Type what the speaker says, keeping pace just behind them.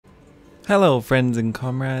Hello friends and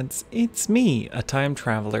comrades, it's me, a time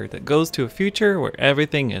traveler that goes to a future where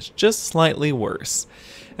everything is just slightly worse.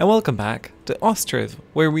 And welcome back to Ostriv,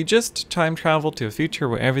 where we just time travel to a future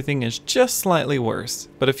where everything is just slightly worse.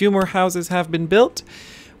 But a few more houses have been built.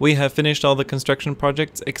 We have finished all the construction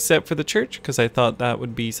projects except for the church, because I thought that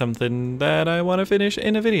would be something that I want to finish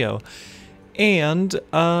in a video. And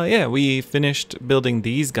yeah, we finished building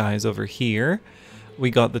these guys over here.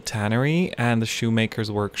 We got the tannery and the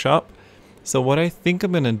shoemaker's workshop. So what I think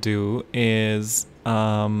I'm gonna do is,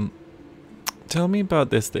 tell me about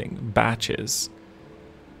this thing, batches.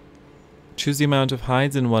 Choose the amount of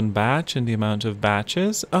hides in one batch and the amount of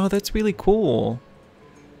batches. Oh, that's really cool.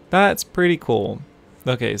 That's pretty cool.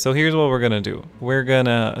 Okay, so here's what we're gonna do. We're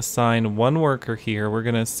gonna assign one worker here. We're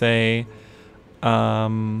gonna say, you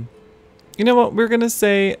know what? We're gonna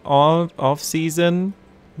say off season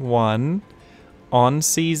 1, on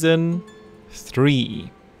season 3.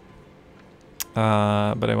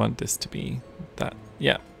 But I want this to be that.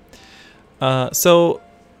 Yeah.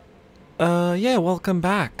 Yeah, welcome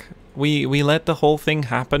back. We let the whole thing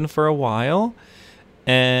happen for a while,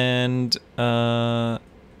 and well,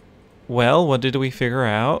 what did we figure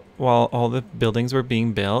out while all the buildings were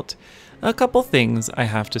being built? A couple things I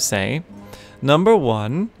have to say. Number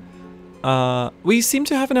one, we seem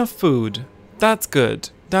to have enough food. That's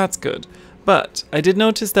good. That's good. But I did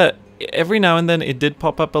notice that every now and then it did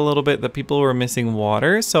pop up a little bit that people were missing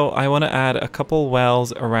water, so I want to add a couple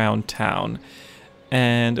wells around town.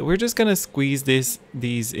 And we're just going to squeeze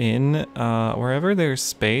these in wherever there's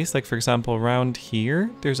space. Like for example, around here,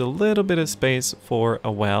 there's a little bit of space for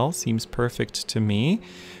a well. Seems perfect to me.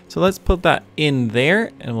 So let's put that in there,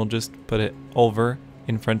 and we'll just put it over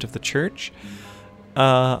in front of the church.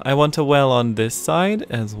 I want a well on this side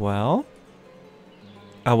as well.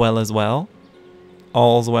 A well as well.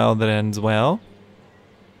 All's well that ends well.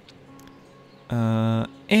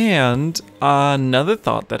 And another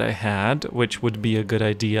thought that I had, which would be a good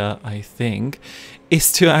idea, I think,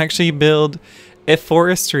 is to actually build a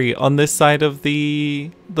forestry on this side of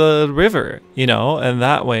the river, you know, and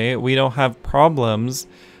that way we don't have problems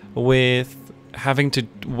with having to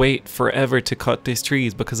wait forever to cut these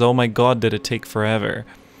trees, because oh my god, did it take forever.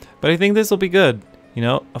 But I think this will be good, you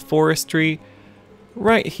know, a forestry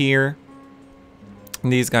right here.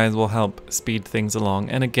 These guys will help speed things along,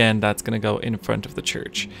 and again, that's going to go in front of the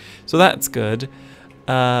church. So that's good.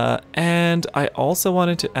 And I also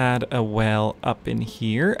wanted to add a well up in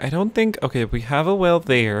here. I don't think... Okay, we have a well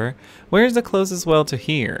there. Where's the closest well to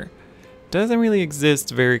here? Doesn't really exist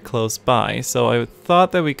very close by, so I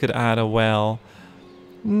thought that we could add a well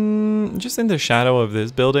just in the shadow of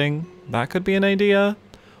this building. That could be an idea.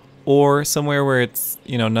 Or somewhere where it's,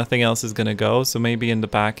 you know, nothing else is going to go, so maybe in the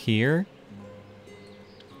back here.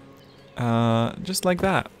 Just like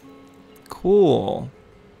that. Cool.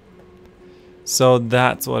 So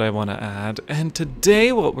that's what I want to add. And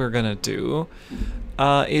today what we're gonna do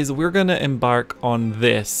is we're gonna embark on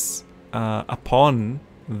this. Upon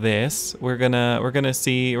this, we're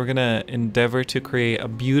gonna endeavor to create a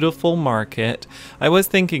beautiful market. I was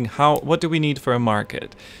thinking, what do we need for a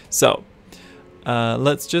market? So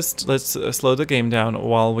let's slow the game down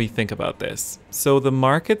while we think about this. So the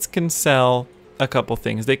markets can sell a couple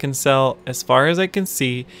things. They can sell, as far as I can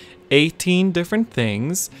see, 18 different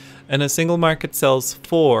things, and a single market sells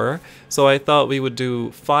 4. So I thought we would do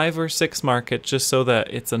 5 or 6 markets just so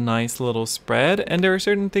that it's a nice little spread. And there are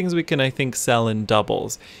certain things we can, I think, sell in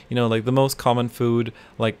doubles. You know, like the most common food,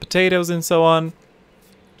 like potatoes and so on.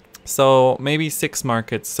 So maybe 6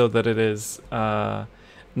 markets so that it is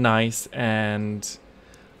nice and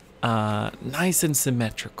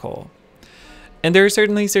symmetrical. And there are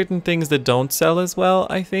certainly certain things that don't sell as well,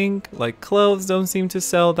 I think. Like clothes don't seem to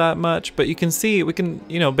sell that much, but you can see, we can,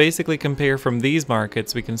 you know, basically compare from these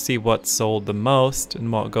markets. We can see what sold the most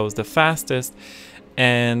and what goes the fastest,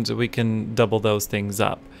 and we can double those things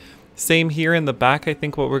up. Same here in the back. I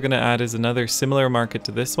think what we're going to add is another similar market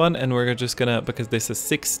to this one, and we're just going to, because this is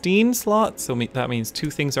 16 slots, so that means 2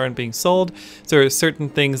 things aren't being sold. So there are certain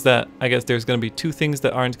things that, I guess there's going to be 2 things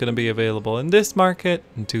that aren't going to be available in this market,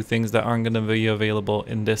 and 2 things that aren't going to be available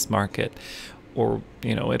in this market. Or,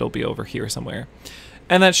 you know, it'll be over here somewhere.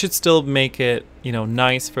 And that should still make it, you know,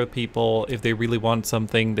 nice for people. If they really want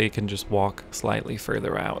something, they can just walk slightly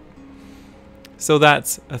further out. So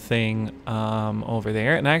that's a thing over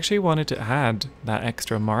there. And I actually wanted to add that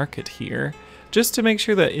extra market here, just to make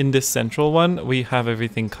sure that in this central one, we have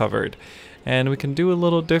everything covered. And we can do a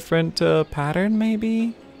little different pattern,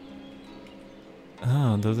 maybe?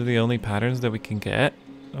 Oh, those are the only patterns that we can get?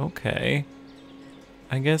 Okay.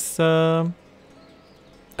 I guess,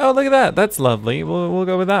 Oh, look at that. That's lovely. We'll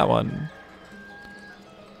go with that one.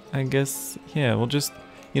 I guess, yeah, we'll just,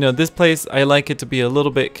 you know, this place, I like it to be a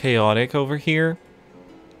little bit chaotic over here.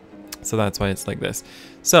 So that's why it's like this.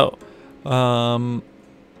 So,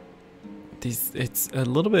 it's a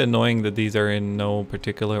little bit annoying that these are in no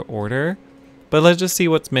particular order. But let's just see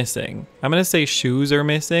what's missing. I'm going to say shoes are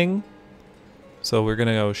missing. So we're going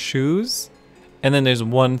to go shoes. And then there's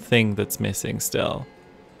one thing that's missing still.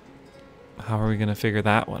 How are we going to figure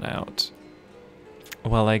that one out?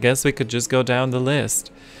 Well, I guess we could just go down the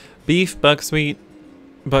list. Beef, buckwheat,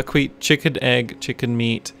 chicken egg, chicken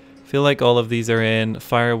meat. Feel like all of these are in.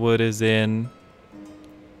 Firewood is in.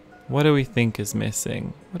 What do we think is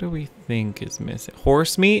missing? What do we think is missing?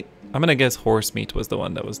 Horse meat? I'm going to guess horse meat was the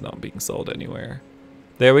one that was not being sold anywhere.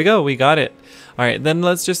 There we go. We got it. All right, then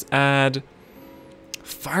let's just add...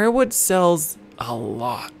 Firewood sells a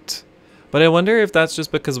lot. But I wonder if that's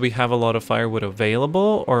just because we have a lot of firewood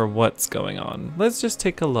available or what's going on. Let's just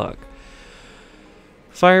take a look.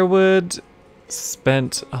 Firewood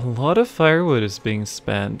spent. A lot of firewood is being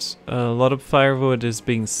spent. A lot of firewood is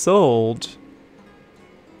being sold.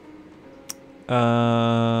 You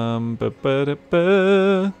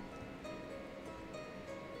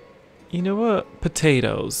know what?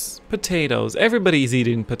 Potatoes. Potatoes. Everybody's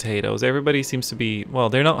eating potatoes. Everybody seems to be, well,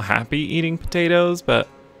 they're not happy eating potatoes, but...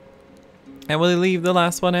 And we'll leave the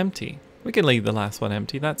last one empty. We can leave the last one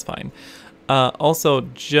empty. That's fine. Also,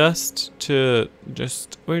 we're just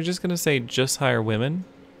going to say just hire women.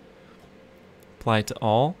 Apply to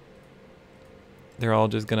all. They're all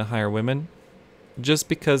just going to hire women. Just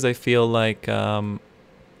because I feel like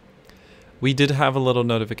we did have a little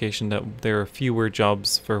notification that there are fewer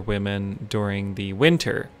jobs for women during the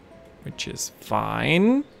winter, which is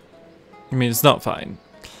fine. I mean, it's not fine.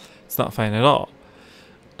 It's not fine at all.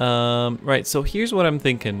 Right, so here's what I'm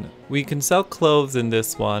thinking. We can sell clothes in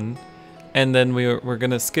this one, and then we're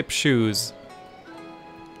gonna skip shoes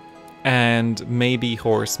and maybe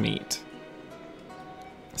horse meat.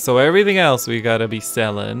 So everything else we gotta be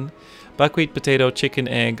selling. Buckwheat, potato, chicken,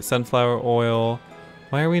 egg, sunflower oil.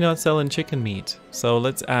 Why are we not selling chicken meat? So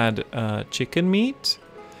let's add chicken meat.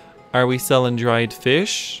 Are we selling dried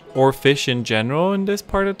fish or fish in general in this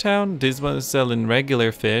part of town? This one is selling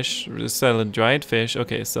regular fish. We're selling dried fish.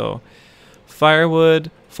 Okay, so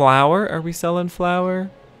firewood, flour. Are we selling flour?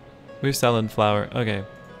 We're selling flour. Okay,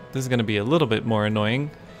 this is gonna be a little bit more annoying.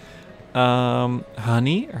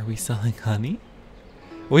 Honey. Are we selling honey?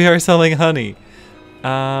 We are selling honey.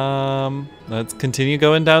 Let's continue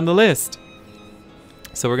going down the list.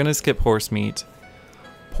 So we're gonna skip horse meat,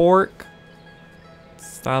 pork.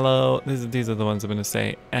 Tallow, these are the ones I'm going to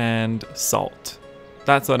say, and salt.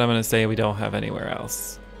 That's what I'm going to say we don't have anywhere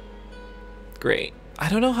else. Great. I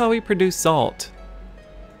don't know how we produce salt.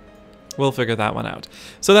 We'll figure that one out.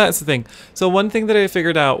 So that's the thing. So one thing that I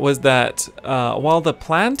figured out was that while the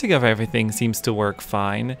planting of everything seems to work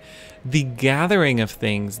fine, the gathering of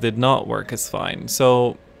things did not work as fine.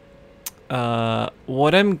 So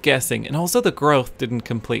what I'm guessing, and also the growth didn't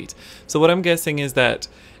complete. So what I'm guessing is that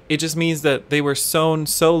it just means that they were sown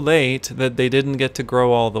so late that they didn't get to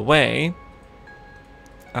grow all the way.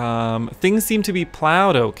 Things seem to be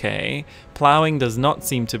plowed okay. Plowing does not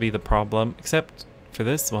seem to be the problem, except for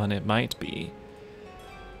this one it might be.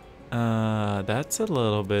 That's a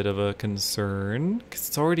little bit of a concern, 'cause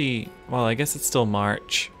it's already, well, I guess it's still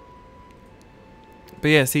March. But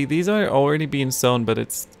yeah, see, these are already being sown, but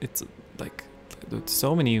it's like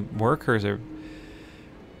so many workers are...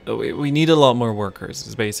 We need a lot more workers,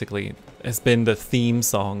 is basically, has been the theme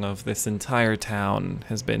song of this entire town,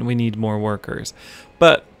 has been we need more workers.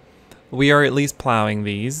 But we are at least plowing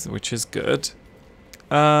these, which is good.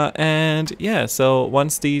 And yeah, so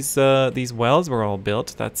once these wells were all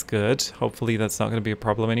built, that's good. Hopefully that's not going to be a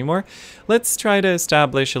problem anymore. Let's try to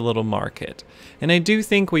establish a little market. And I do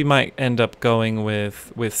think we might end up going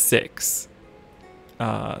with 6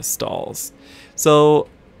 stalls. So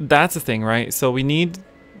that's the thing, right? So we need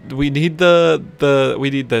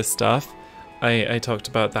this stuff. I talked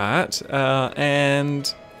about that.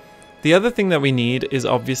 And the other thing that we need is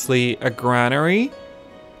obviously a granary.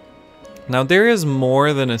 Now there is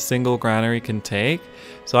more than a single granary can take.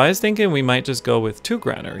 So I was thinking we might just go with 2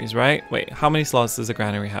 granaries, right? Wait, how many slots does a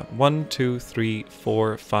granary have? 1, 2, 3,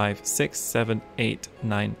 4, 5, 6, 7, 8,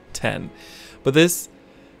 9, 10. But this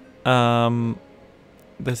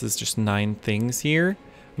is just 9 things here.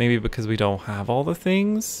 Maybe because we don't have all the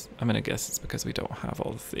things. I'm gonna guess it's because we don't have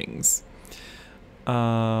all the things.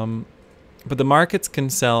 But the markets can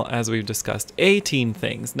sell, as we've discussed, 18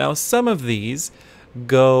 things. Now some of these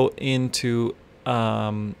go into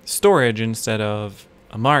storage instead of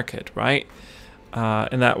a market, right?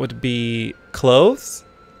 And that would be clothes,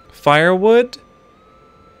 firewood,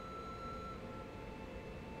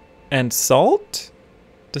 and salt.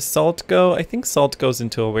 Does salt go? I think salt goes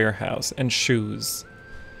into a warehouse, and shoes.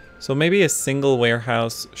 So maybe a single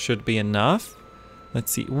warehouse should be enough.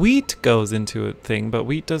 Let's see. Wheat goes into a thing, but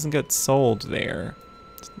wheat doesn't get sold there.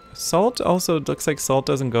 Salt also looks like salt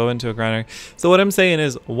doesn't go into a granary. So what I'm saying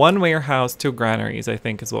is 1 warehouse, 2 granaries, I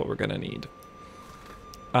think is what we're gonna need.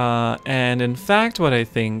 And in fact, what I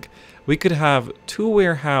think, we could have 2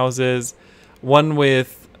 warehouses, one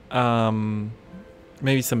with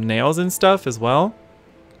maybe some nails and stuff as well,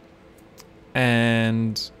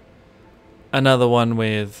 and another one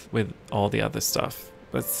with all the other stuff.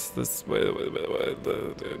 I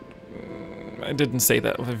didn't say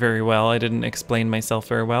that very well. I didn't explain myself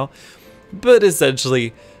very well. But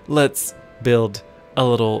essentially, let's build a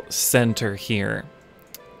little center here.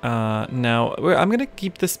 Now, I'm going to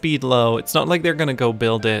keep the speed low. It's not like they're going to go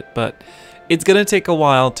build it, but it's going to take a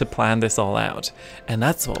while to plan this all out. And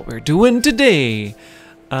that's what we're doing today.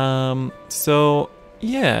 So,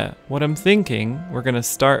 yeah, what I'm thinking we're going to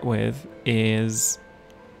start with is...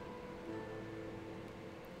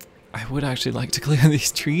 I would actually like to clear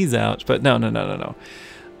these trees out, but no.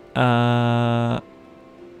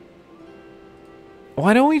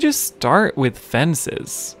 Why don't we just start with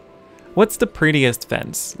fences? What's the prettiest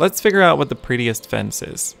fence? Let's figure out what the prettiest fence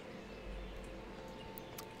is.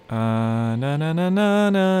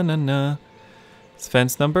 It's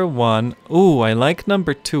fence number 1. Ooh, I like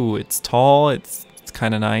number 2. It's tall, it's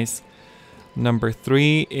kind of nice. Number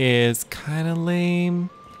 3 is kind of lame.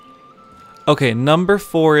 Okay, number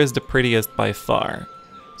 4 is the prettiest by far.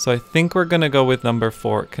 So I think we're gonna go with number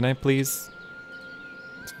 4. Can I please?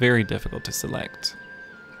 It's very difficult to select.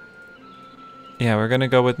 Yeah, we're gonna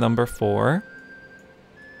go with number 4.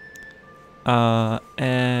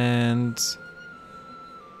 And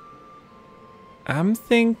I'm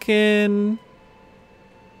thinking...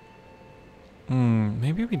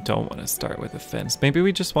 maybe we don't want to start with a fence. Maybe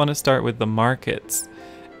we just want to start with the markets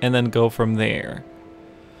and then go from there.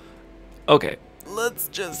 Okay, let's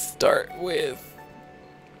just start with...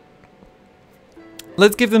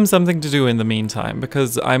 Let's give them something to do in the meantime,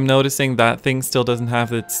 because I'm noticing that thing still doesn't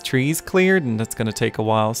have its trees cleared, and that's going to take a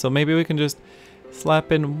while. So maybe we can just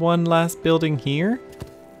slap in one last building here.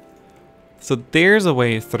 So there's a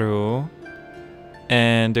way through,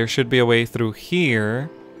 and there should be a way through here.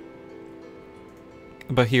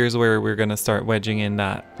 But here's where we're going to start wedging in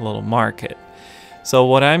that little market. So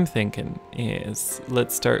what I'm thinking is,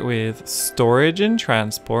 let's start with storage and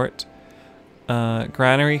transport.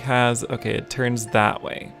 Granary has, okay, it turns that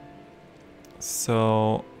way.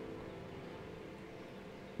 So,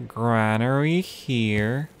 granary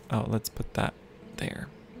here. Oh, let's put that there.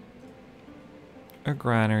 A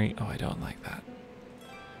granary, oh, I don't like that.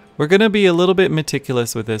 We're gonna be a little bit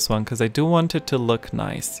meticulous with this one because I do want it to look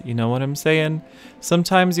nice. You know what I'm saying?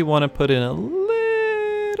 Sometimes you want to put in a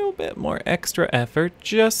little bit more extra effort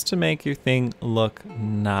just to make your thing look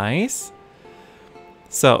nice.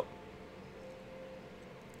 So,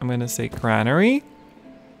 I'm gonna say granary.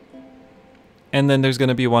 And then there's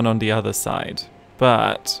gonna be one on the other side.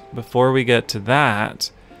 But before we get to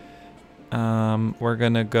that, we're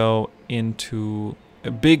gonna go into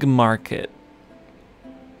a big market.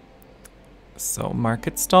 So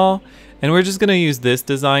market stall, and we're just gonna use this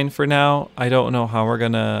design for now. I don't know how we're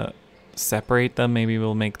gonna separate them. Maybe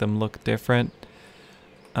we'll make them look different.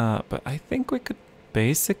 But I think we could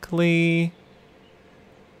basically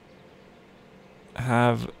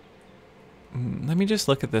have... let me just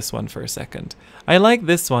look at this one for a second. I like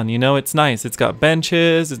this one, you know, it's nice. It's got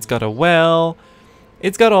benches, it's got a well,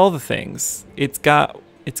 it's got all the things. It's got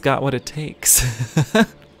what it takes.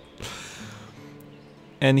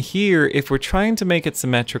 And here, if we're trying to make it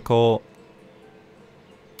symmetrical,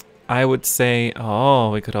 I would say,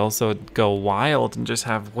 oh, we could also go wild and just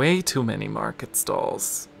have way too many market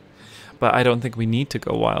stalls. But I don't think we need to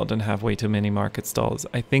go wild and have way too many market stalls.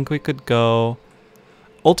 I think we could go...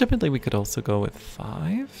 ultimately, we could also go with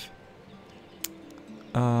 5.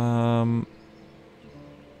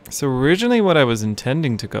 So originally what I was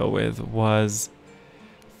intending to go with was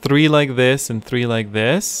 3 like this and 3 like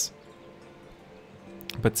this.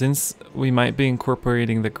 But since we might be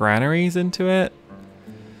incorporating the granaries into it,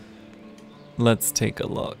 let's take a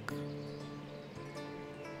look.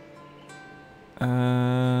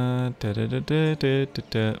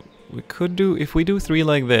 We could do, if we do 3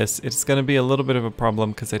 like this, it's going to be a little bit of a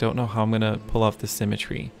problem because I don't know how I'm going to pull off the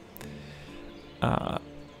symmetry.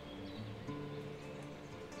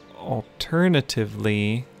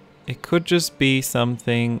 Alternatively, it could just be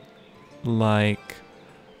something like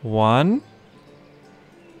 1,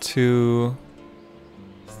 2,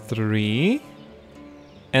 3.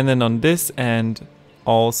 And then on this end,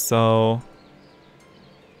 also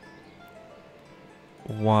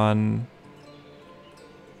 1,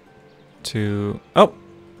 2. Oh,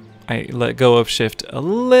 I let go of shift a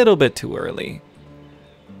little bit too early.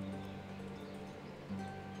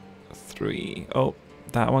 3. Oh,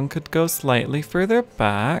 that one could go slightly further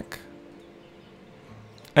back.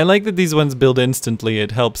 I like that these ones build instantly.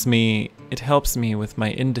 It helps me with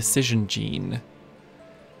my indecision gene.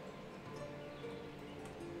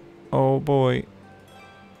 Oh boy.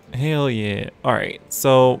 Hell yeah. Alright,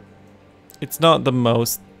 so it's not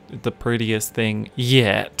the prettiest thing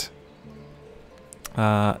yet.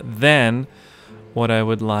 Then what I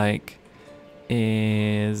would like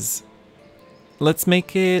is, let's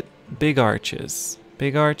make it big arches.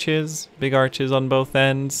 Big arches on both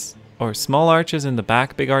ends. Or small arches in the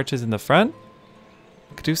back, big arches in the front.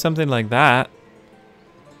 We could do something like that.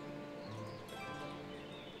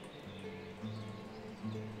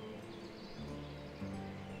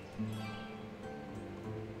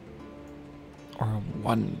 Or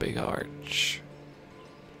one big arch.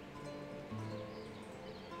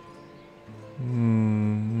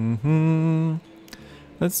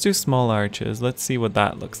 Let's do small arches. Let's see what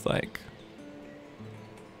that looks like.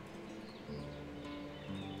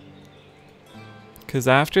 Because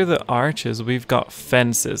after the arches, we've got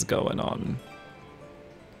fences going on.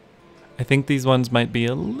 I think these ones might be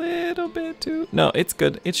a little bit too... No, it's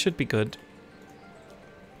good. It should be good.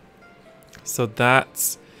 So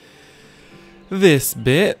that's this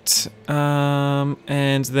bit.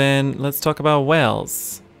 And then let's talk about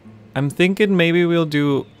wells. I'm thinking maybe we'll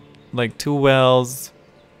do like 2 wells.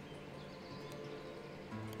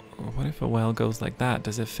 What if a well goes like that?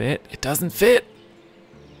 Does it fit? It doesn't fit!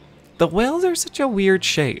 The wells are such a weird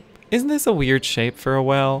shape. Isn't this a weird shape for a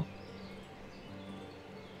well?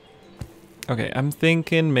 Okay, I'm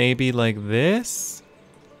thinking maybe like this.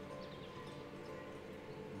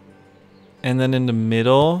 And then in the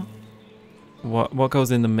middle, what goes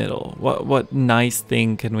in the middle? What nice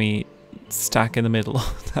thing can we stack in the middle?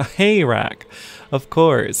 A hay rack, of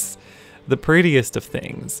course. The prettiest of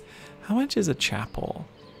things. How much is a chapel?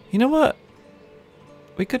 You know what?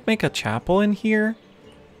 We could make a chapel in here.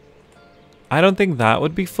 I don't think that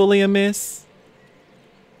would be fully a miss.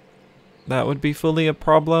 That would be fully a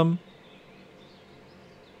problem.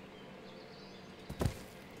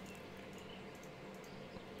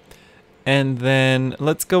 And then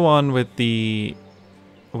let's go on with the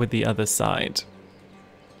other side.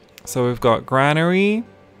 So we've got granary,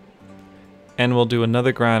 and we'll do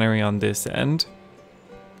another granary on this end.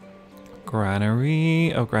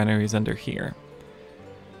 Granary. Oh, granary's under here.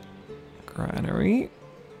 Granary.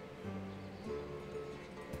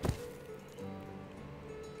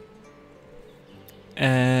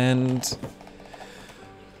 And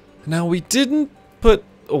now we didn't put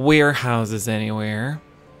warehouses anywhere,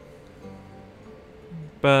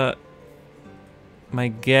 but my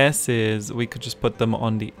guess is we could just put them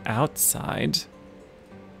on the outside.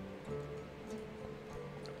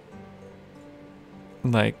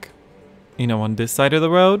 Like, you know, on this side of the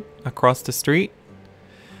road, across the street.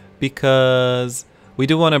 Because we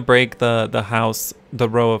do want to break the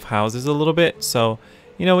row of houses a little bit, so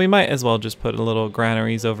you know, we might as well just put a little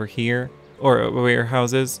granaries over here, or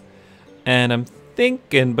warehouses. And I'm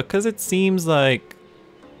thinking, because it seems like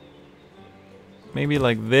maybe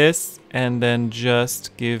like this, and then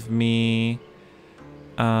just give me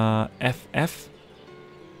FF.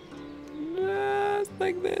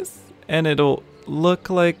 Like this. And it'll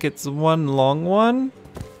look like it's one long one.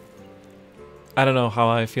 I don't know how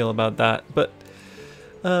I feel about that, but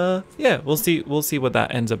yeah, we'll see what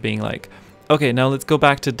that ends up being like. Okay, now let's go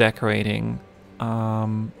back to decorating.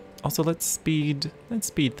 Also, let's speed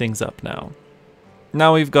things up now.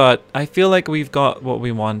 Now I feel like we've got what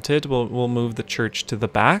we wanted. We'll move the church to the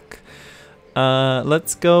back.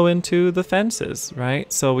 Let's go into the fences,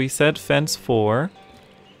 right? So we said fence 4.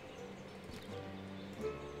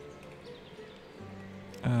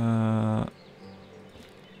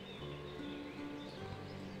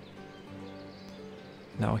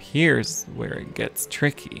 Now here's where it gets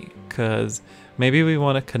tricky, because maybe we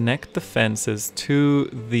want to connect the fences to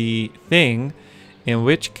the thing, in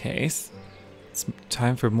which case it's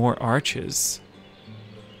time for more arches.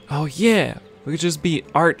 Oh yeah, we could just be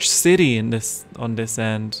Arch City on this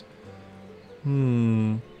end.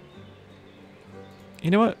 You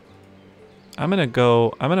know what? I'm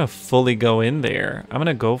gonna fully go in there. I'm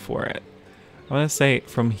gonna go for it. I'm gonna say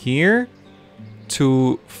from here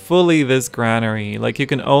to fully this granary. Like, you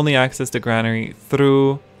can only access the granary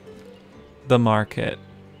through the market.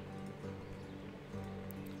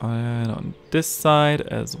 And on this side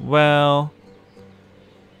as well.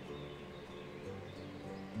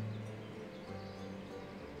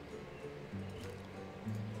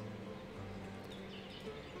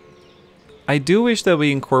 I do wish that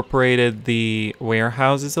we incorporated the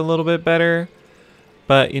warehouses a little bit better,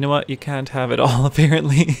 but you know what? You can't have it all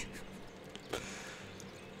apparently.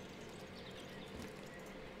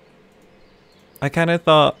 I kind of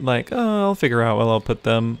thought like, oh, I'll figure out where I'll put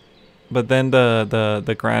them, but then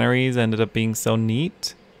the granaries ended up being so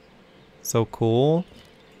neat, so cool.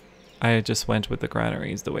 I just went with the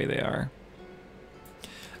granaries the way they are.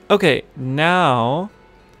 Okay, now.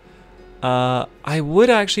 I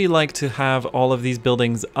would actually like to have all of these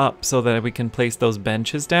buildings up so that we can place those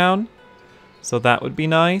benches down. So that would be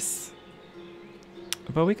nice.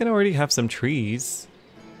 But we can already have some trees.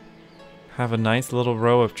 Have a nice little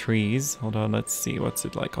row of trees. Hold on, let's see what's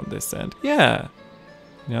it like on this end. Yeah.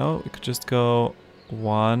 You know, we could just go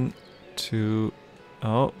 1, 2.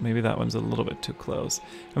 Oh, maybe that one's a little bit too close.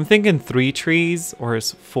 I'm thinking 3 trees, or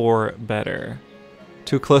is 4 better?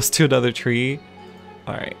 Too close to another tree?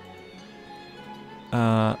 All right.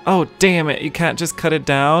 Oh, damn it. You can't just cut it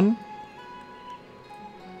down?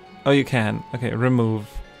 Oh, you can. Okay, remove.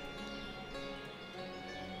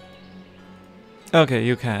 Okay,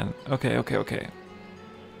 you can. Okay, okay, okay.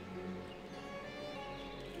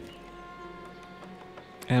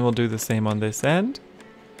 And we'll do the same on this end.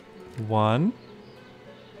 1,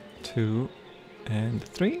 2, and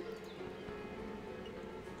 3.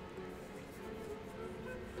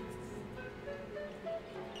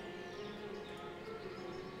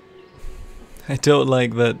 I don't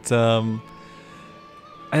like that,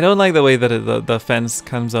 I don't like the way that the fence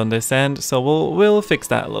comes on this end, so we'll fix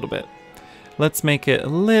that a little bit. Let's make it a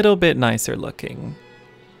little bit nicer looking.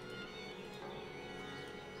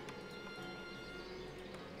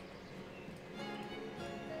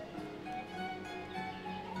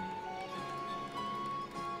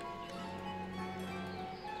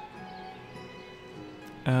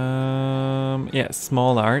 Yeah,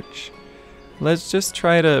 small arch. Let's just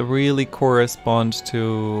try to really correspond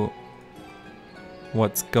to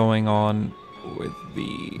what's going on with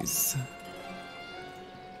these.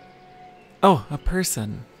 Oh, a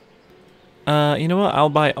person. You know what? I'll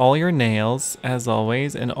buy all your nails, as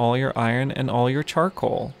always, and all your iron and all your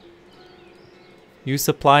charcoal. You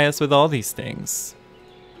supply us with all these things.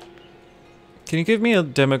 Can you give me a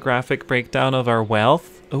demographic breakdown of our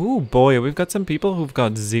wealth? Oh boy, we've got some people who've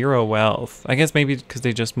got 0 wealth. I guess maybe because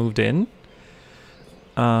they just moved in.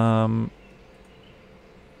 But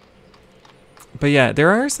yeah, there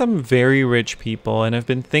are some very rich people, and I've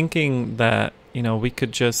been thinking that, you know, we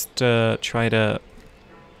could just try to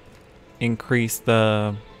increase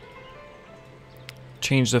change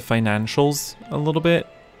the financials a little bit.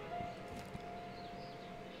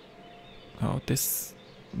 Oh, this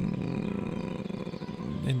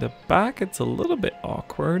in the back, it's a little bit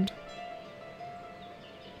awkward.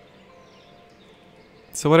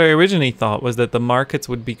 So what I originally thought was that the markets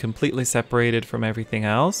would be completely separated from everything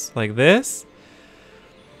else, like this.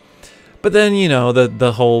 But then, you know,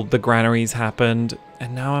 the granaries happened,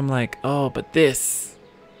 and now I'm like, oh, but this.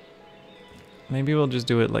 Maybe we'll just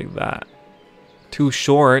do it like that. Too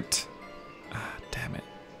short. Ah, damn it.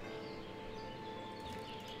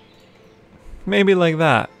 Maybe like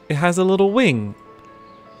that. It has a little wing.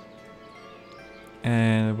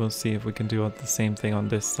 And we'll see if we can do the same thing on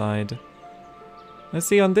this side. Let's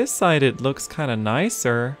see, on this side it looks kind of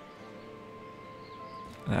nicer.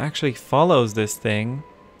 It actually follows this thing.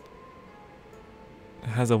 It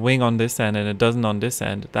has a wing on this end and it doesn't on this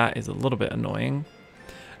end. That is a little bit annoying.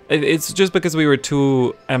 It's just because we were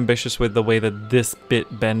too ambitious with the way that this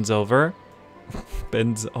bit bends over.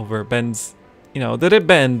 Bends, you know, that it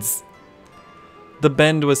bends. The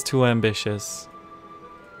bend was too ambitious.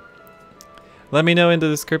 Let me know in the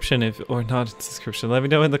description or not in the description, let me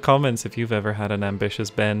know in the comments if you've ever had an ambitious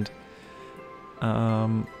bend.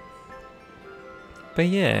 But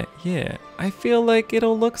yeah, I feel like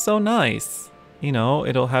it'll look so nice. You know,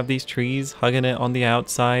 it'll have these trees hugging it on the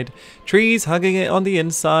outside, trees hugging it on the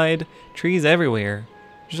inside, trees everywhere.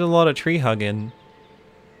 There's a lot of tree hugging.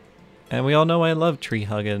 And we all know I love tree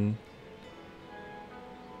hugging.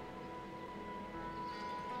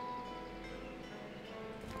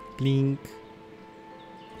 Blink.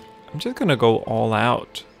 I'm just gonna go all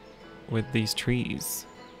out with these trees.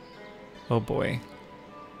 Oh boy.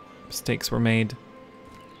 Mistakes were made.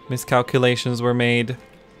 Miscalculations were made.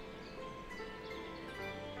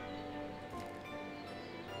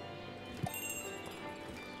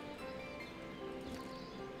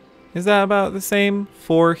 Is that about the same?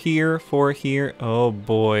 4 here, 4 here. Oh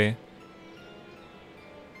boy.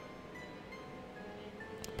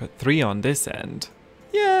 But 3 on this end.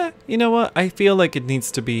 Yeah, you know what? I feel like it needs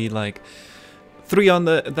to be like 3 on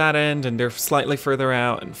that end and they're slightly further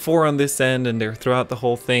out, and 4 on this end and they're throughout the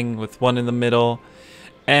whole thing with 1 in the middle.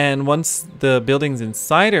 And once the buildings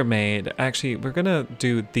inside are made, actually, we're gonna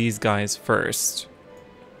do these guys first.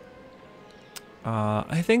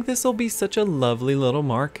 I think this will be such a lovely little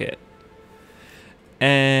market.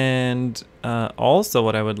 And also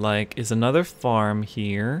what I would like is another farm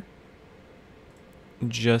here.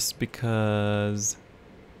 Just because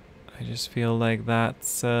I just feel like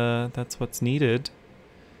that's what's needed,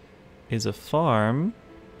 is a farm.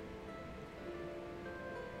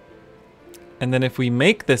 And then if we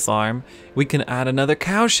make this farm, we can add another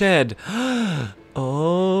cow shed.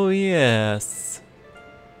 Oh yes.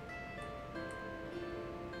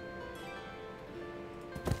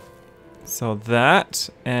 So that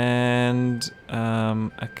and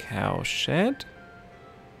a cow shed.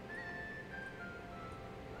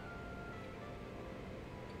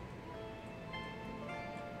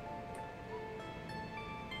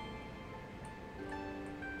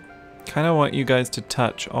 Kind of want you guys to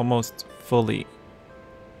touch almost fully.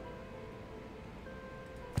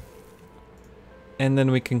 And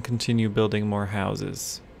then we can continue building more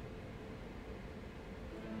houses.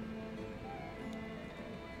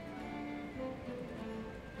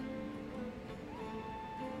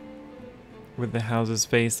 With the houses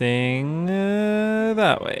facing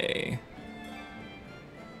that way.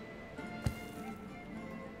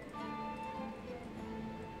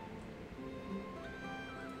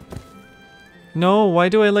 No, why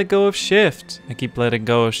do I let go of shift? I keep letting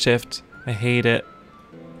go of shift. I hate it.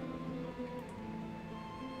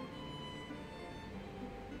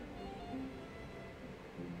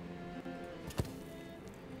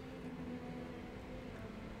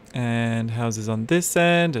 And houses on this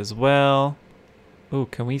end as well. Ooh,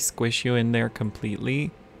 can we squish you in there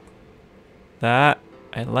completely? That,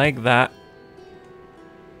 I like that.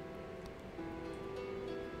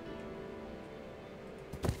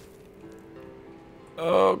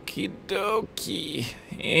 Okie dokie.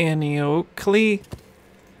 Annie Oakley.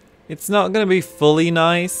 It's not gonna be fully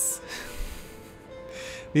nice.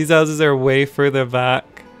 These houses are way further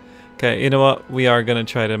back. Okay, you know what? We are gonna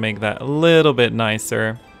try to make that a little bit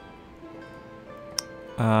nicer.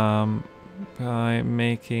 By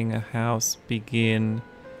making a house begin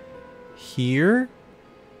here.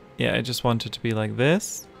 Yeah, I just want it to be like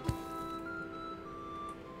this.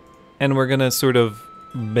 And we're gonna sort of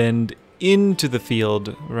bend into the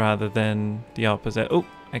field rather than the opposite. Oh,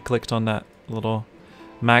 I clicked on that little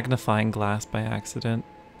magnifying glass by accident.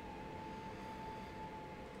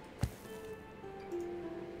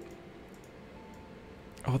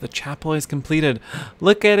 Oh, the chapel is completed.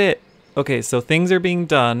 Look at it. Okay, so things are being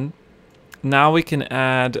done. Now we can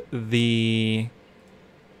add the...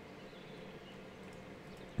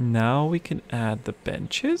 Now we can add the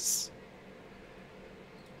benches.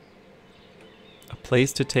 A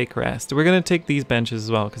place to take rest. We're going to take these benches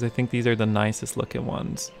as well because I think these are the nicest looking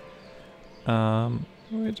ones.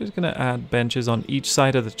 We're just going to add benches on each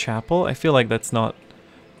side of the chapel. I feel like that's not...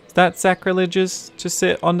 Is that sacrilegious to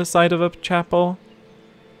sit on the side of a chapel?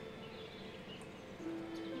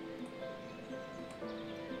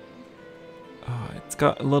 Oh, it's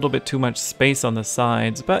got a little bit too much space on the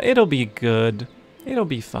sides, but it'll be good. It'll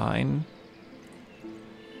be fine.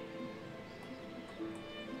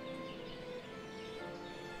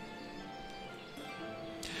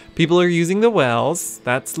 People are using the wells.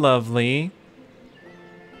 That's lovely.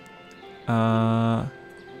 Okay,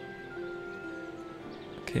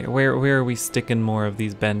 where are we sticking more of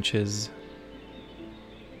these benches?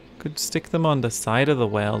 Could stick them on the side of the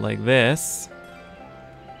well like this.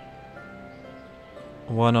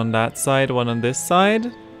 One on that side, one on this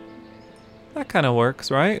side. That kind of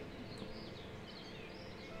works, right?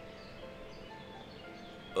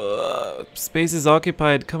 Space is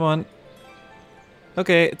occupied, come on.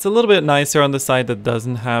 Okay, it's a little bit nicer on the side that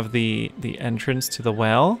doesn't have the entrance to the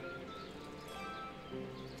well.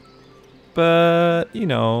 But, you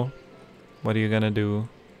know, what are you gonna do?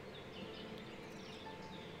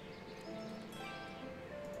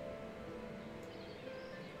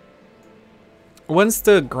 Once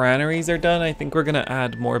the granaries are done, I think we're gonna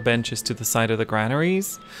add more benches to the side of the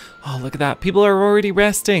granaries. Oh, look at that. People are already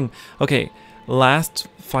resting. Okay, last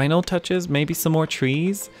final touches, maybe some more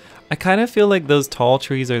trees. I kind of feel like those tall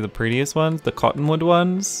trees are the prettiest ones, the cottonwood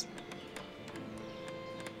ones.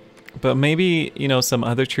 But maybe, you know, some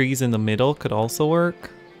other trees in the middle could also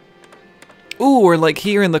work. Ooh, or like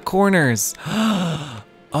here in the corners.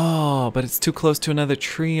 Oh, but it's too close to another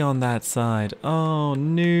tree on that side. Oh,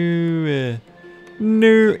 no.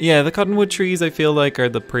 No. Yeah, the cottonwood trees I feel like are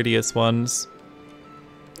the prettiest ones.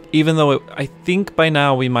 Even though I think by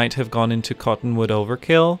now we might have gone into cottonwood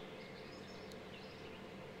overkill.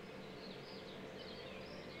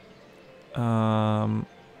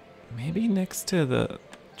 Maybe next to the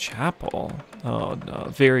chapel. Oh no,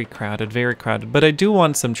 very crowded, very crowded. But I do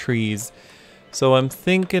want some trees. So I'm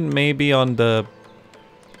thinking maybe on the,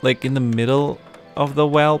 like in the middle of the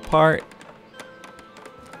well part.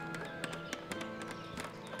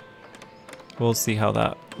 We'll see how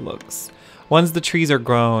that looks. Once the trees are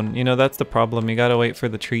grown, you know, that's the problem. You gotta wait for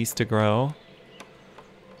the trees to grow.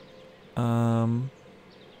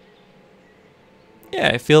 Yeah,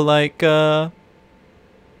 I feel like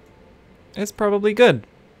it's probably good.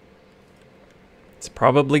 It's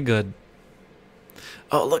probably good.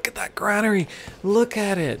 Oh, look at that granary. Look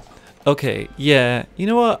at it. Okay, yeah. You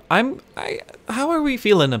know what? How are we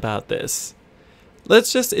feeling about this?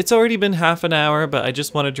 Let's just, it's already been half an hour, but I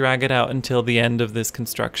just want to drag it out until the end of this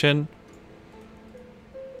construction.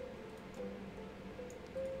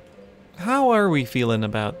 How are we feeling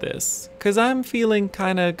about this? Because I'm feeling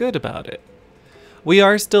kind of good about it. We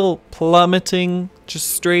are still plummeting,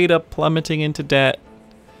 just straight up plummeting into debt.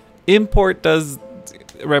 Import does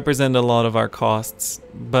represent a lot of our costs,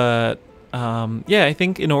 but yeah, I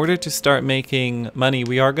think in order to start making money,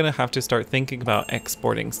 we are going to have to start thinking about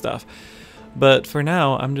exporting stuff. But for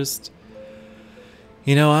now, I'm just,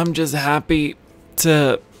 you know, I'm just happy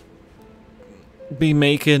to be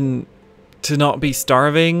making, to not be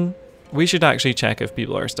starving. We should actually check if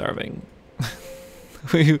people are starving.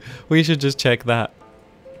 we should just check that.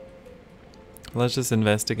 Let's just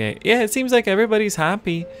investigate. Yeah, it seems like everybody's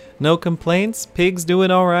happy. No complaints. Pigs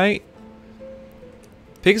doing all right.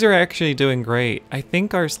 Pigs are actually doing great. I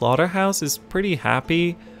think our slaughterhouse is pretty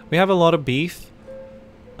happy. We have a lot of beef.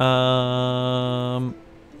 Can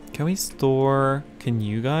we store? Can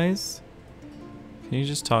you guys? Can you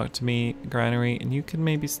just talk to me, granary? And you can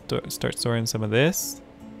maybe start storing some of this.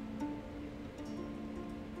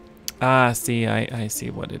 Ah, see, I see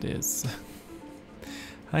what it is.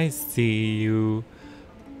 I see you.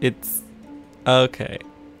 It's okay.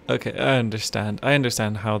 Okay, I understand. I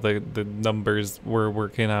understand how the numbers were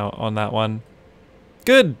working out on that one.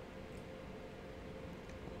 Good.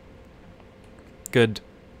 Good.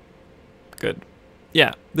 Good.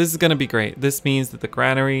 Yeah, this is gonna be great. This means that the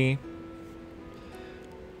granary,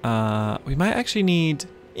 we might actually need,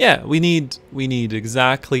 yeah, we need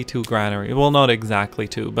exactly 2 granary. Well, not exactly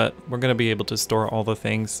 2, but we're gonna be able to store all the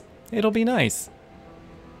things. It'll be nice.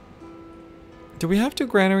 Do we have 2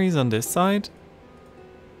 granaries on this side?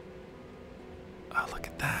 Oh, look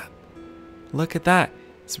at that. Look at that.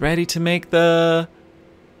 It's ready to make the,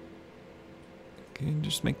 can you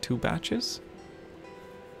just make 2 batches?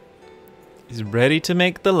 He's ready to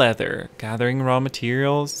make the leather. Gathering raw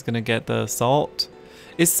materials. He's gonna get the salt.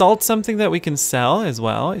 Is salt something that we can sell as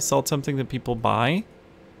well? Is salt something that people buy?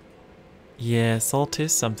 Yeah, salt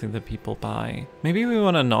is something that people buy. Maybe we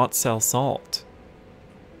want to not sell salt.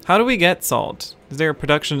 How do we get salt? Is there a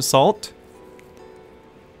production of salt?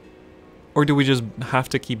 Or do we just have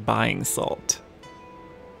to keep buying salt?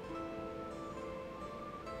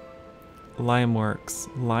 Lime works.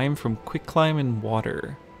 Lime from quicklime and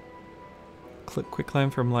water. Quicklime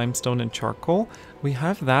from limestone and charcoal. We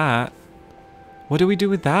have that. What do we do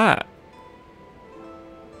with that?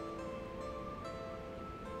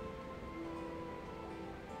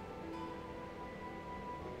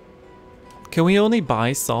 Can we only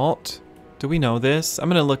buy salt? Do we know this? I'm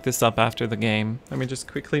gonna look this up after the game. Let me just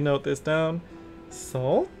quickly note this down.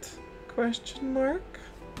 Salt? Question mark?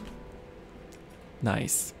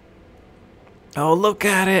 Nice. Oh, look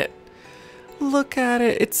at it. Look at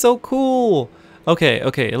it. It's so cool. Okay,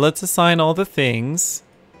 okay. Let's assign all the things.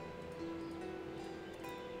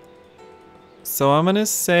 So I'm gonna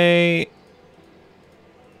say,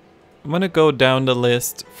 I'm gonna go down the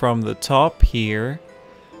list from the top here.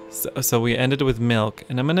 So we ended with milk,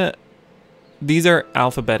 and I'm gonna, these are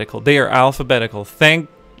alphabetical. They are alphabetical. Thank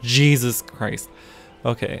Jesus Christ.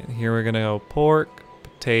 Okay, here we're gonna go pork,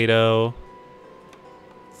 potato,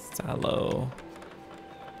 sallow,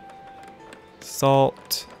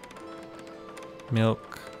 salt,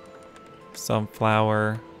 milk,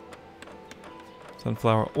 sunflower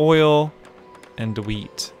oil, and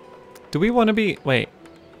wheat. Do we want to be, wait,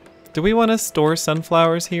 do we want to store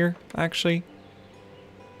sunflowers here, actually?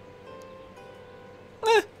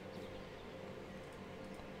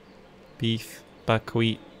 Beef,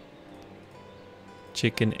 buckwheat,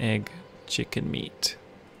 chicken egg, chicken meat.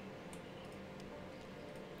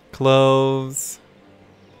 Cloves,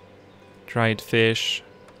 dried fish,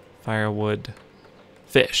 firewood,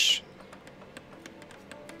 fish.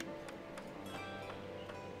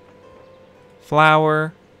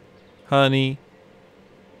 flour, honey,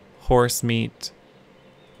 horse meat,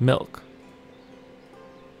 milk,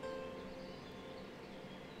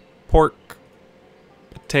 pork,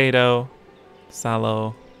 potato,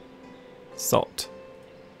 sallow, salt.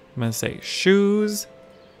 I'm gonna say shoes,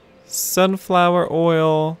 sunflower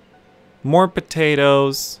oil, more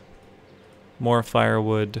potatoes, more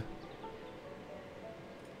firewood.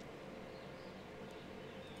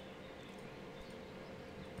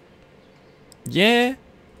 Yeah,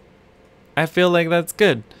 I feel like that's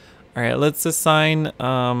good. All right, let's assign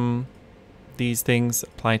these things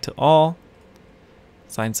apply to all.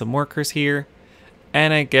 Assign some workers here,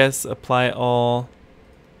 and I guess apply all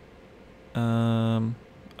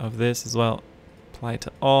of this as well. Apply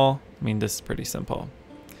to all. I mean, this is pretty simple.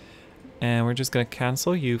 And we're just gonna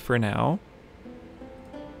cancel you for now.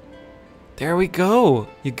 There we go,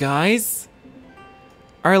 you guys.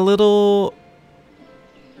 Our little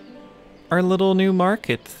new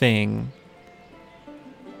market thing.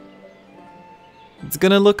 It's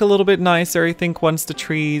gonna look a little bit nicer, I think, once the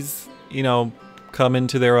trees, you know, come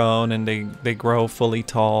into their own and they grow fully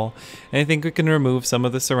tall. And I think we can remove some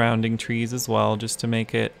of the surrounding trees as well, just to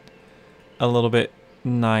make it a little bit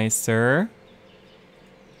nicer.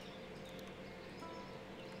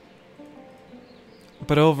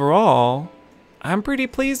 But overall, I'm pretty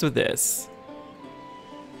pleased with this.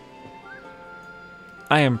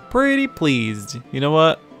 I am pretty pleased. You know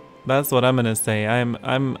what? That's what I'm gonna say.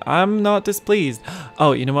 I'm not displeased.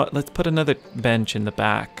 Oh, you know what? Let's put another bench in the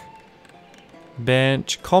back.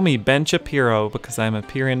 Bench. Call me Bench Apiro because I'm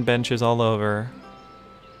appearing benches all over.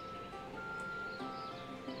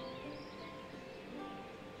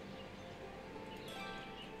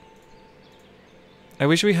 I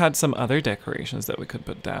wish we had some other decorations that we could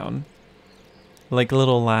put down. Like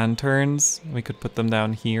little lanterns. We could put them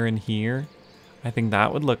down here and here. I think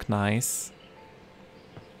that would look nice.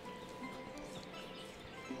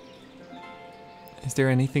 Is there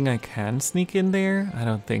anything I can sneak in there? I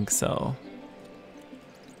don't think so.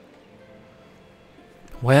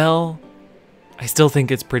 Well, I still think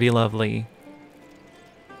it's pretty lovely.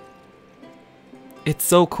 It's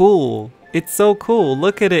so cool. It's so cool.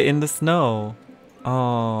 Look at it in the snow.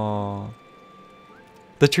 Oh.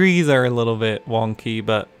 The trees are a little bit wonky,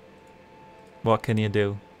 but what can you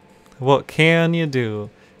do? What can you do?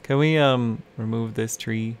 Can we remove this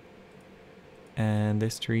tree and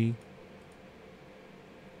this tree?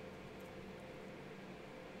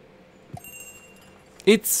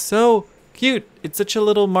 It's so cute. It's such a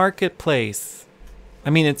little marketplace. I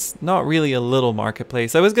mean, it's not really a little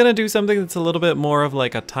marketplace. I was gonna do something that's a little bit more of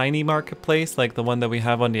like a tiny marketplace, like the one that we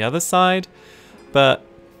have on the other side. But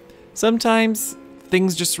sometimes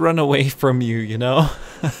things just run away from you, you know?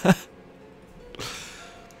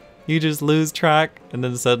 You just lose track and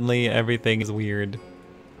then suddenly everything is weird.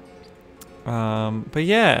 But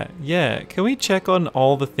yeah. Can we check on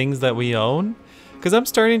all the things that we own? Because I'm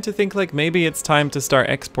starting to think like maybe it's time to start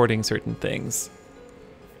exporting certain things.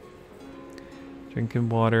 Drinking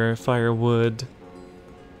water, firewood.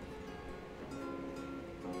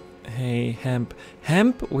 Hey, hemp.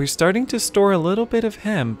 Hemp, we're starting to store a little bit of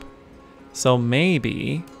hemp. So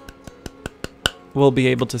maybe we'll be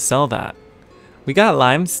able to sell that. We got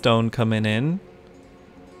limestone coming in.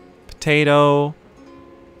 Potato.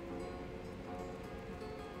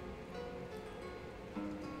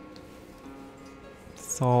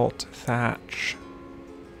 Salt, thatch.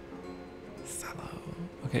 Sallow.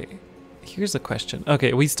 Okay, here's a question.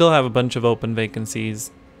 Okay, we still have a bunch of open vacancies.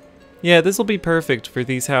 Yeah, this will be perfect for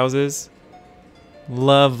these houses.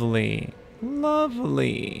 Lovely.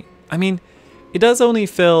 Lovely. I mean, it does only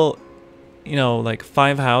fill, you know, like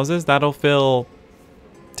 5 houses. That'll fill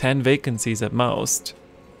 10 vacancies at most.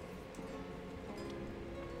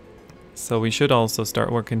 So we should also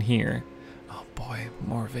start working here. Oh boy,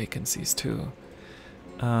 more vacancies too.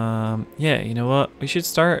 Yeah, you know what? We should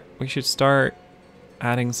start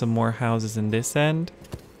adding some more houses in this end.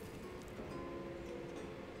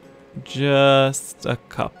 Just a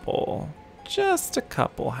couple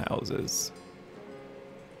houses.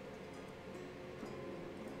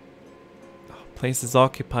 Oh, place is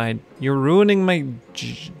occupied. You're ruining my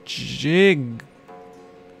jig.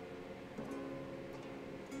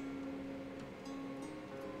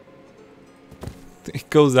 It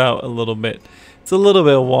goes out a little bit. It's a little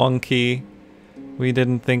bit wonky. We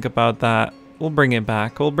didn't think about that. We'll bring it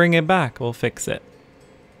back. We'll fix it.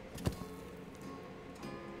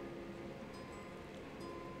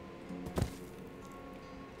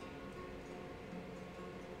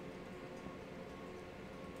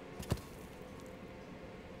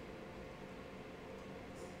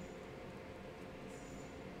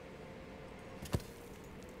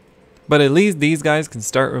 But at least these guys can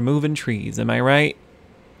start removing trees, am I right?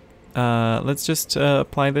 Let's just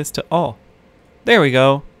apply this to all. There we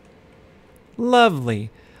go. Lovely.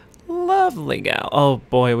 Lovely gal. Oh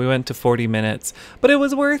boy, we went to 40 minutes. But it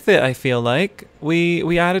was worth it, I feel like.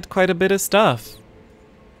 We added quite a bit of stuff.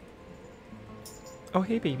 Oh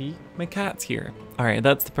hey baby, my cat's here. Alright,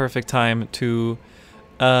 that's the perfect time to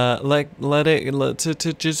just let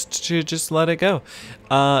it go.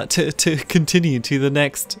 To continue to the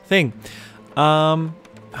next thing.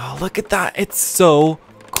 Oh look at that. It's so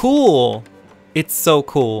cool. It's so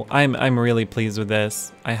cool. I'm really pleased with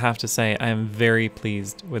this. I have to say I am very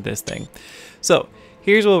pleased with this thing. So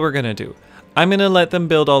here's what we're gonna do. I'm gonna let them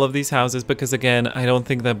build all of these houses because again, I don't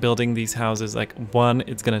think that building these houses, like one,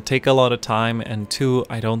 it's gonna take a lot of time, and two,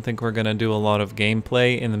 I don't think we're gonna do a lot of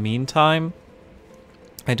gameplay in the meantime.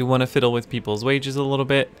 I do want to fiddle with people's wages a little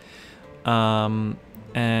bit.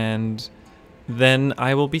 And then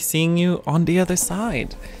I will be seeing you on the other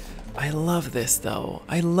side. I love this though.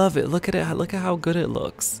 I love it. Look at it. Look at how good it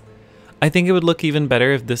looks. I think it would look even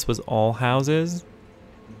better if this was all houses.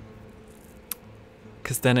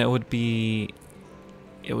 Because then it would be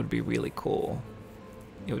really cool.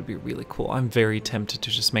 It would be really cool. I'm very tempted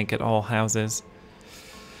to just make it all houses.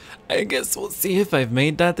 I guess we'll see if I've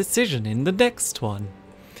made that decision in the next one.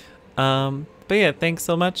 But yeah, thanks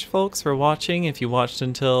so much folks for watching. If you watched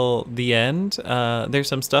until the end, there's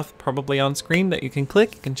some stuff probably on screen that you can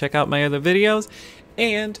click. You can check out my other videos.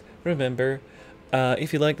 And remember,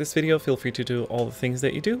 if you like this video, feel free to do all the things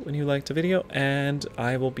that you do when you liked a video. And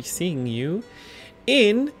I will be seeing you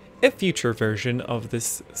in a future version of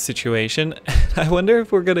this situation. I wonder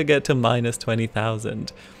if we're gonna get to minus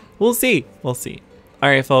 20,000. We'll see. We'll see. All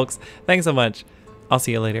right, folks. Thanks so much. I'll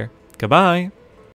see you later. Goodbye.